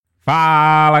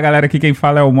Fala galera, aqui quem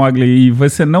fala é o Mogli e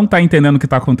você não tá entendendo o que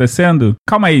tá acontecendo?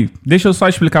 Calma aí, deixa eu só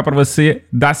explicar pra você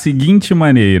da seguinte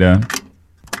maneira.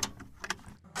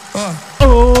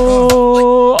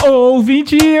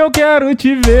 Ouvinte, eu quero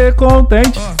te ver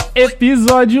contente.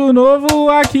 Episódio novo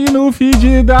aqui no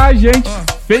feed da gente.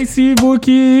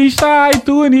 Facebook, Insta,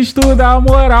 iTunes, tudo dá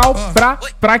moral pra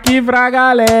aqui pra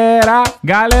galera.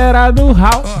 Galera do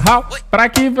RAU, pra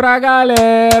aqui pra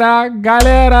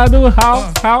galera do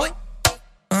RAU.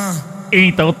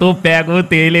 Então tu pega o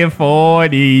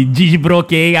telefone,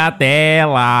 desbloqueia a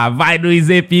tela, vai nos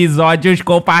episódios,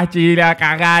 compartilha com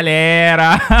a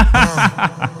galera.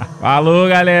 Falou,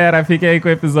 galera, fiquem aí com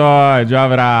o episódio, um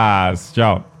abraço,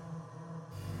 tchau.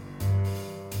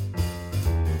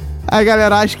 Aí,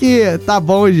 galera, acho que tá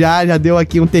bom já deu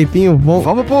aqui um tempinho.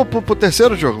 Vamos pro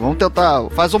terceiro jogo, vamos tentar,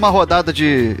 faz uma rodada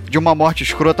de uma morte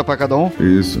escrota pra cada um.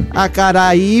 Isso. Ah, cara,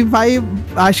 aí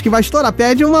acho que vai estourar.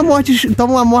 Pede uma morte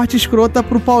escrota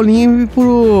pro Paulinho e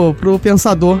pro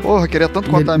Pensador. Porra, queria tanto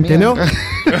contar a minha. Entendeu?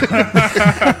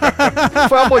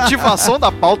 Foi a motivação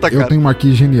da pauta, cara. Eu tenho uma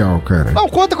aqui genial, cara. Não,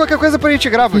 conta qualquer coisa pra gente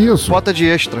gravar. Isso. Bota de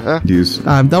extra, Isso.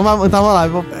 Ah, então vamos lá.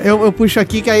 Eu puxo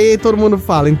aqui que aí todo mundo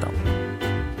fala, então.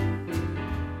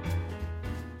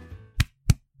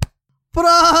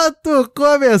 Pronto,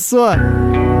 começou!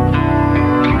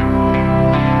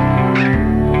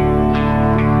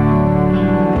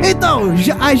 Então,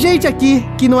 a gente aqui,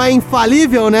 que não é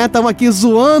infalível, né? Tamo aqui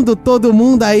zoando todo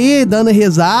mundo aí, dando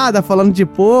risada, falando de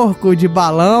porco, de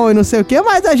balão e não sei o que,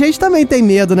 mas a gente também tem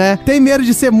medo, né? Tem medo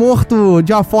de ser morto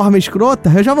de uma forma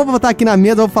escrota. Eu já vou botar aqui na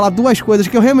mesa, vou falar duas coisas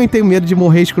que eu realmente tenho medo de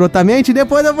morrer escrotamente, e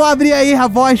depois eu vou abrir aí a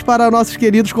voz para nossos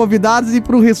queridos convidados e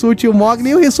pro Rissut e o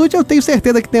Mogli. E o Rissut eu tenho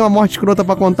certeza que tem uma morte escrota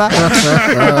pra contar.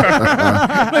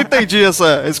 Não entendi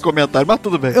esse comentário, mas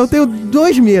tudo bem. Eu tenho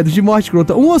dois medos de morte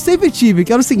escrota. Um eu sempre tive,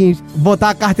 que era o seguinte,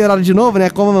 botar a carteirada de novo, né?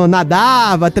 Como eu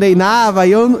nadava, treinava,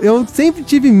 e eu sempre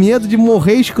tive medo de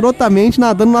morrer escrotamente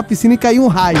nadando na piscina e cair um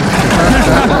raio.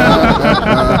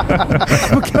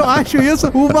 Porque eu acho isso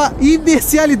uma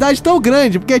imbecilidade tão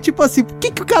grande. Porque é tipo assim, o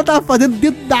que o cara tava fazendo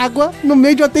dentro d'água no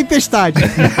meio de uma tempestade?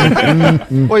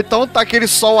 Ou então tá aquele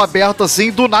sol aberto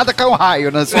assim, do nada cai um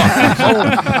raio, né?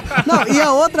 Não, e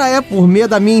a outra é por medo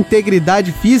da minha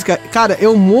integridade física. Cara,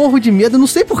 eu morro de medo, não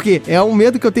sei porquê. É um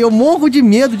medo que eu tenho, eu morro de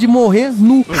medo de morrer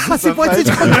nu. Assim, pode ser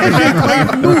de qualquer jeito,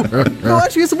 mas nu. Eu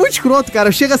acho isso muito escroto,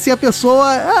 cara. Chega assim a pessoa,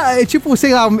 tipo,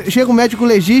 sei lá, chega um médico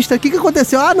legista, o que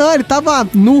aconteceu? Ah, não, ele tava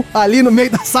nu ali no meio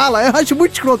da sala. Eu acho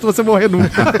muito escroto você morrer nu.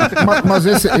 Mas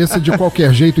esse de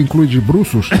qualquer jeito inclui de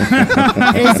bruços?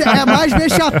 Esse é mais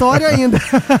vexatório ainda.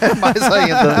 É mais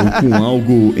ainda. Ou com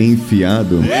algo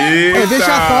enfiado. É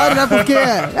vexatório, né? Porque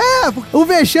o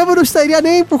vexame não estaria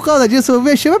nem por causa disso. O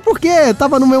vexame é porque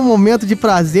tava no meu momento de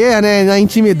prazer, né? Na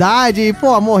intimidade. E,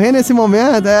 pô, morrer nesse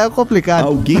momento é complicado.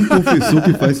 Alguém confessou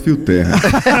que faz fio terra.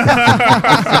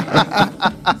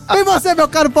 E você, meu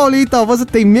caro Paulinho, então? Você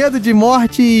tem medo de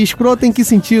morte escrota em que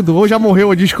sentido? Ou já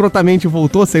morreu de escrotamente e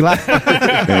voltou, sei lá?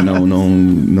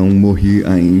 Não morri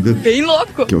ainda. Bem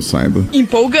louco. Que eu saiba.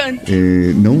 Empolgante.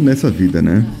 Não nessa vida,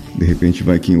 né? De repente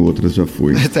vai que em outras já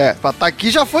foi. Pra tá aqui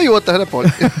já foi outra, né,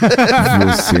 Paulo?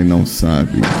 Você não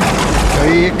sabe.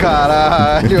 Aí,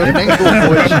 caralho, eu nem tô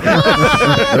hoje.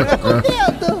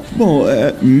 Bom,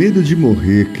 medo de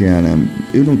morrer, cara.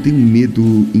 Eu não tenho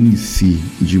medo em si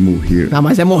de morrer. Não,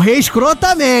 mas é morrer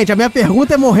escrotamente. A minha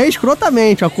pergunta é morrer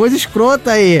escrotamente. Uma coisa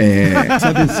escrota aí.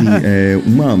 Sabe assim,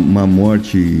 uma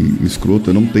morte escrota,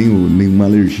 eu não tenho nenhuma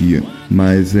alergia.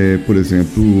 Mas por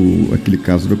exemplo, aquele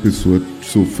caso da pessoa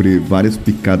sofrer várias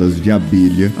picadas de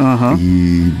abelha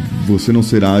e você não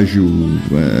ser ágil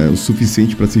o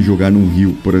suficiente para se jogar num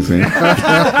rio, por exemplo.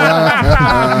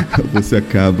 Você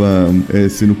acaba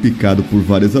sendo picado por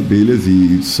várias abelhas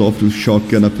e sofre o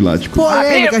choque anafilático.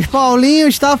 Polêmicas. Paulinho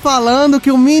está falando que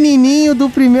o menininho do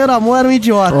primeiro amor era um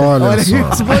idiota. Olha só.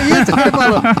 Isso foi isso que ele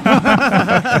falou.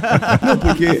 Não,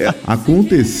 porque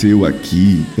aconteceu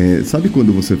aqui, sabe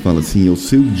quando você fala assim, é o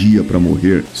seu dia pra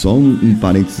morrer? Só um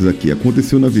parênteses aqui,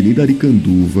 aconteceu na Avenida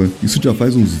Aricanduva, isso já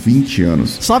faz uns 20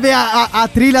 anos. Sobe a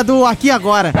trilha do Aqui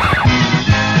Agora.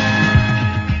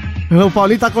 O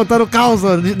Paulinho tá contando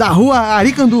causa da rua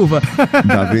Aricanduva.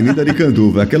 Da Avenida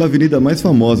Aricanduva, aquela avenida mais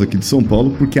famosa aqui de São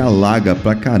Paulo, porque alaga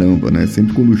pra caramba, né?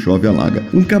 Sempre quando chove, alaga.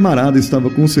 Um camarada estava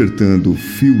consertando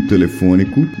fio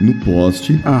telefônico no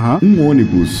poste. Um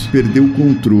ônibus perdeu o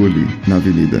controle na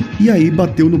avenida. E aí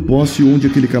bateu no poste onde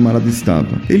aquele camarada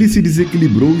estava. Ele se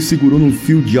desequilibrou e segurou num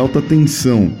fio de alta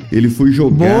tensão. Ele foi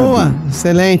jogado... Boa,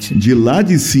 excelente. De lá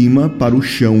de cima para o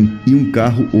chão e um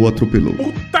carro o atropelou.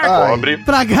 Puta cobre.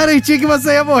 Pra garantir que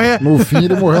você ia morrer. No fim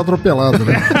ele morreu atropelado,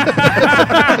 né?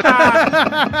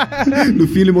 No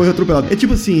fim ele morreu atropelado. É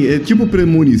tipo assim, é tipo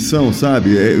premonição,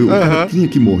 sabe? O cara tinha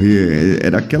que morrer,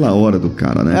 era aquela hora do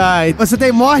cara, né? Ai, você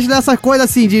tem morte dessa coisa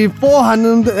assim, de porra,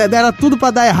 não, era tudo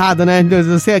pra dar errado, né?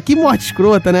 Você, que morte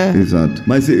escrota, né? Exato.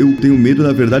 Mas eu tenho medo,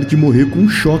 na verdade, de morrer com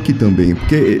choque também.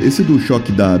 Porque esse do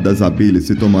choque das abelhas,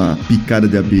 você tomar picada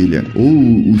de abelha ou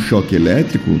o choque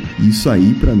elétrico, isso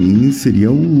aí pra mim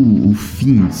seria o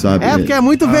fim, sabe? É, porque é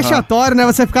muito vexatório, né?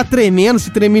 Você ficar tremendo, se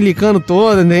tremilicando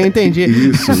todo, né? Entendi.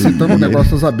 Isso. Citando o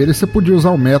negócio das abelhas, você podia usar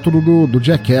o método do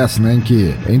Jackass, né? Em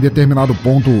que em determinado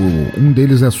ponto um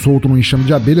deles é solto num enxame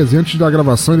de abelhas e antes da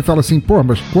gravação ele fala assim, pô,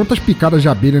 mas quantas picadas de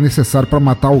abelha é necessário pra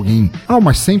matar alguém? Ah,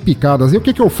 umas 100 picadas. E o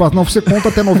que eu faço? Não, você conta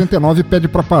até 99 e pede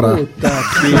pra parar. Puta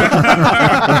que...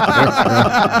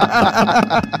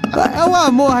 É o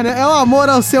amor, né? É o amor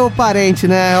ao seu parente,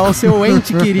 né? Ao seu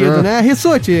ente querido, né?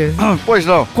 Rissut. Pois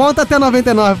não. Conta até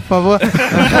 99, por favor.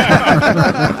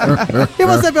 E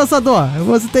você, pensador?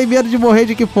 Você tem medo de morrer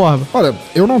de que forma? Olha,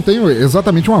 eu não tenho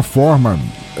exatamente uma forma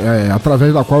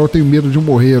através da qual eu tenho medo de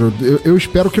morrer. Eu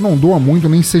espero que não doa muito,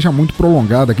 nem seja muito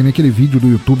prolongada, que nem aquele vídeo do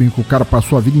YouTube em que o cara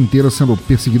passou a vida inteira sendo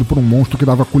perseguido por um monstro que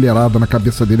dava colherada na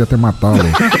cabeça dele até matá-lo.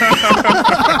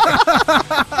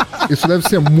 Isso deve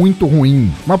ser muito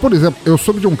ruim. Mas, por exemplo, eu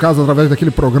soube de um caso através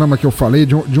daquele programa que eu falei,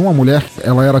 de uma mulher,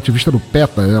 ela era ativista do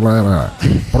PETA, ela era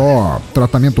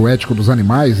pró-tratamento ético dos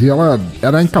animais, e ela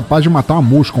era incapaz de matar uma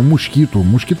mosca, um mosquito. O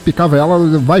mosquito picava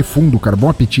ela, vai fundo, cara, bom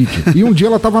apetite. E um dia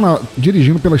ela tava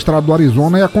dirigindo pela estrada do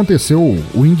Arizona e aconteceu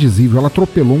o indizível, ela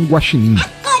atropelou um guaxinim.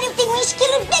 Agora eu tenho um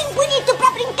esquilo bem bonito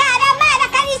pra brincar, amar,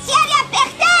 acariciar e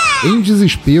apertar! Em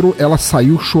desespero, ela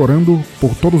saiu chorando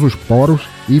por todos os poros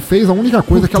e fez a única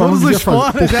coisa que ela não devia fazer.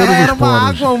 Por todos os poros. Era uma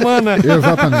água humana.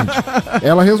 Exatamente.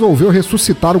 Ela resolveu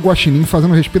ressuscitar o guaxinim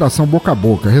fazendo respiração boca a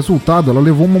boca. Resultado, ela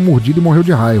levou uma mordida e morreu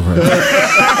de raiva.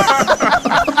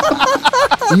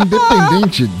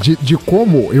 Independente de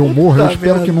como eu morro, eu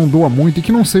espero que não doa muito e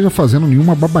que não seja fazendo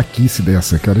nenhuma babaquice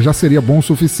dessa, cara. Já seria bom o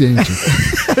suficiente.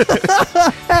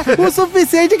 O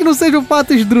suficiente é que não seja um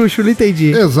pato esdrúxulo,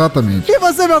 entendi. Exatamente. E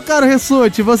você, meu caro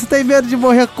Rissut, você tem medo de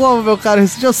morrer como, meu caro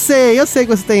Rissut? Eu sei que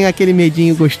você tem aquele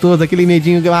medinho gostoso, aquele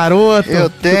medinho maroto. Eu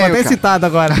tenho, Tô até cara. excitado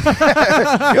agora.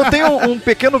 Eu tenho um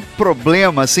pequeno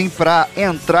problema, assim, pra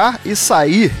entrar e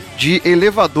sair de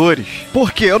elevadores.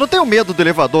 Por quê? Eu não tenho medo do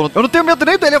elevador. Eu não tenho medo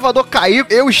nem do elevador cair,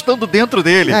 eu estando dentro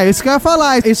dele. É isso que eu ia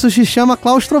falar. Isso se chama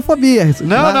claustrofobia. Rissut.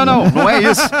 Não é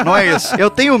isso. Não é isso. Eu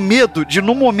tenho medo de,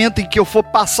 no momento em que eu for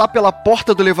passar pela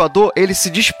porta do elevador, ele se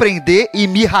desprender e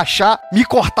me rachar, me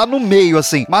cortar no meio,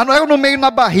 assim. Mas não é no meio na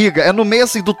barriga, é no meio,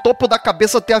 assim, do topo da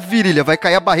cabeça até a virilha. Vai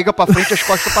cair a barriga pra frente e as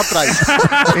costas pra trás.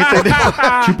 Entendeu?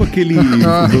 Tipo aquele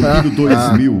vampiro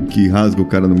 2000 que rasga o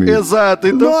cara no meio. Exato.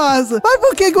 Então, Nossa, mas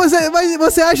por que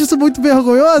você acha isso muito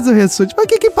vergonhoso, Rissut? Mas o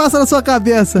que passa na sua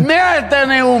cabeça? Merda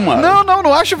nenhuma!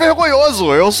 não acho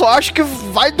vergonhoso. Eu só acho que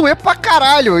vai doer pra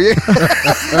caralho.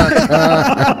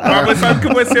 Mas você sabe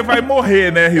que você vai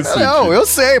morrer, né, Rissut? Não, eu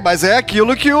sei, mas é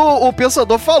aquilo que o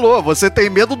pensador falou. Você tem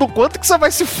medo do quanto que você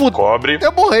vai se fuder. Cobre. Até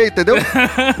morrer, entendeu?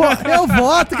 Pô, eu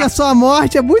voto que a sua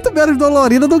morte é muito menos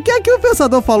dolorida do que aqui o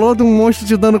pensador falou de um monstro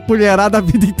te dando colherada a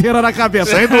vida inteira na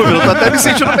cabeça. Sem dúvida, eu tô até me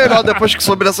sentindo melhor depois que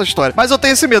soube dessa história. Mas eu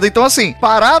tenho esse medo. Então, assim,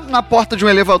 parar na porta de um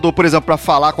elevador, por exemplo, pra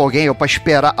falar com alguém ou pra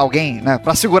esperar alguém, né?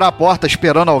 Pra segurar a porta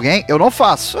esperando alguém, eu não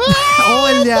faço.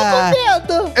 Olha!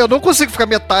 Eu não consigo ficar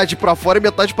metade pra fora e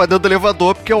metade pra dentro do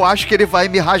elevador, porque eu acho que ele vai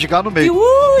me rasgar no meio.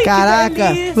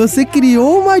 Caraca, você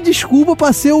criou uma desculpa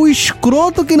pra ser o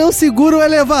escroto que não segura o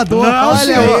elevador. Não, olha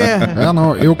senhor. aí.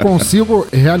 Não, eu consigo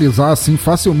realizar assim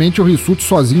facilmente o Rissut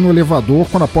sozinho no elevador,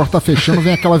 quando a porta tá fechando,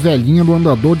 vem aquela velhinha no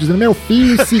andador dizendo, meu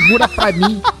filho, segura pra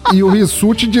mim. E o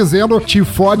Rissut dizendo, te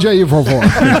fode aí, vovó.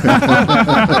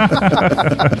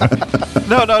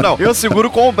 Não. Eu seguro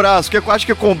com o braço, porque eu acho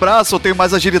que com o braço eu tenho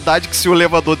mais agilidade que se o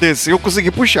elevador descer eu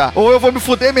conseguir puxar. Ou eu vou me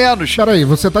fuder menos. Peraí,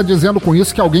 você tá dizendo com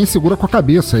isso que alguém segura com a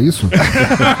cabeça, é isso?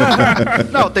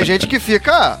 Não, tem gente que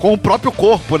fica com o próprio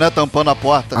corpo, né, tampando a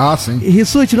porta. Ah, sim.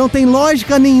 Rissut, não tem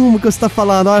lógica nenhuma que você tá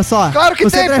falando, olha só. Claro que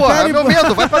tem, porra. É meu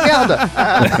medo, vai pra merda.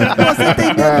 Você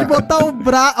tem medo de botar o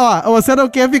braço... Ó, você não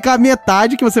quer ficar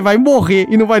metade que você vai morrer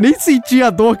e não vai nem sentir a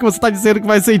dor que você tá dizendo que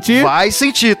vai sentir. Vai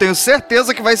sentir, tenho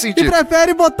certeza que vai E sentir.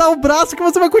 prefere botar o braço que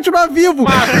você vai continuar vivo.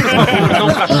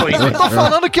 Eu tô falando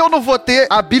falando que eu não vou ter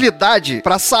habilidade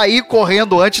pra sair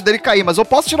correndo antes dele cair, mas eu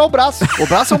posso tirar o braço. O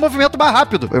braço é um movimento mais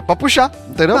rápido, é pra puxar,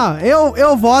 entendeu? Não,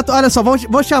 eu voto, olha só,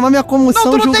 vou chamar minha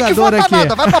comissão Não, tu não tem que julgadora votar aqui.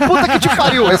 nada, vai pra puta que te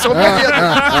pariu, esse é o primeiro.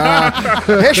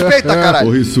 Respeita, caralho.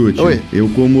 Ô, Rissut, eu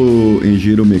como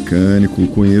engenheiro mecânico,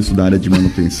 conheço da área de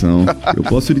manutenção, eu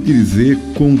posso lhe dizer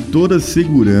com toda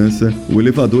segurança, o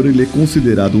elevador ele é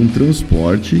considerado um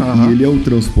transporte e ele é o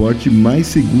transporte mais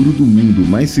seguro do mundo,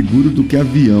 mais seguro do que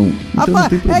avião. Então não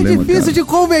tem problema, é difícil de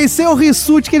convencer o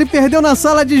Rissut que ele perdeu na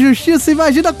sala de justiça,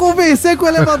 imagina convencer que o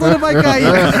elevador não vai cair.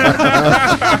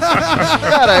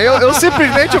 Cara, eu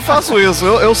simplesmente faço isso,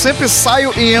 eu sempre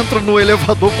saio e entro no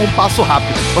elevador com um passo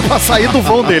rápido, pra sair do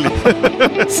vão dele.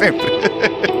 Sempre.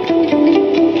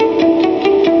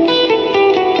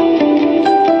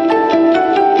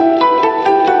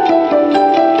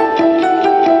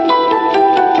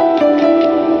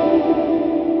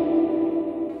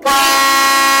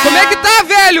 Como é que tá,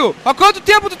 velho? Há quanto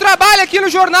tempo tu trabalha aqui no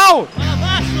jornal?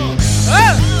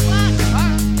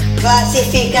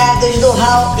 Classificados do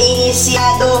RAU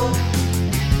iniciado.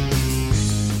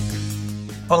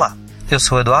 Olá, eu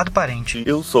sou Eduardo Parente.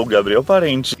 Eu sou o Gabriel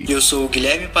Parente. Eu sou o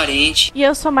Guilherme Parente. E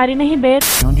eu sou Marina Ribeiro.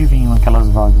 De onde vinham aquelas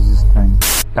vozes estranhas?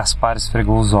 Gaspar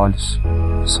esfregou os olhos.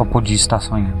 Só podia estar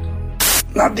sonhando.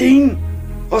 Nadine,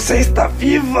 você está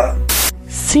viva?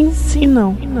 Sim,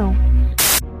 não. E não.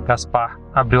 Gaspar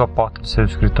abriu a porta do seu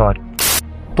escritório.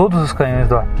 Todos os canhões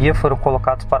do arpia foram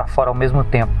colocados para fora ao mesmo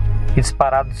tempo e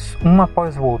disparados um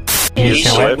após o outro. Esse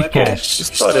é o webcast.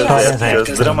 Histórias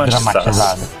épicas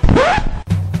dramatizadas.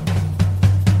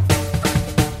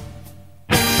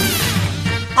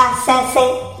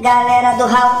 Acessem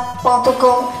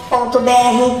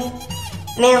galeradoRAU.com.br.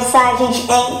 Mensagens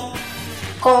em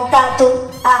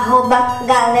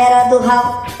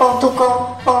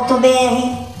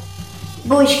contato@galeradoRAU.com.br.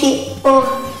 Busque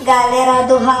por Galera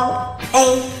do RAU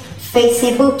em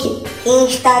Facebook,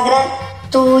 Instagram,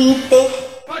 Twitter.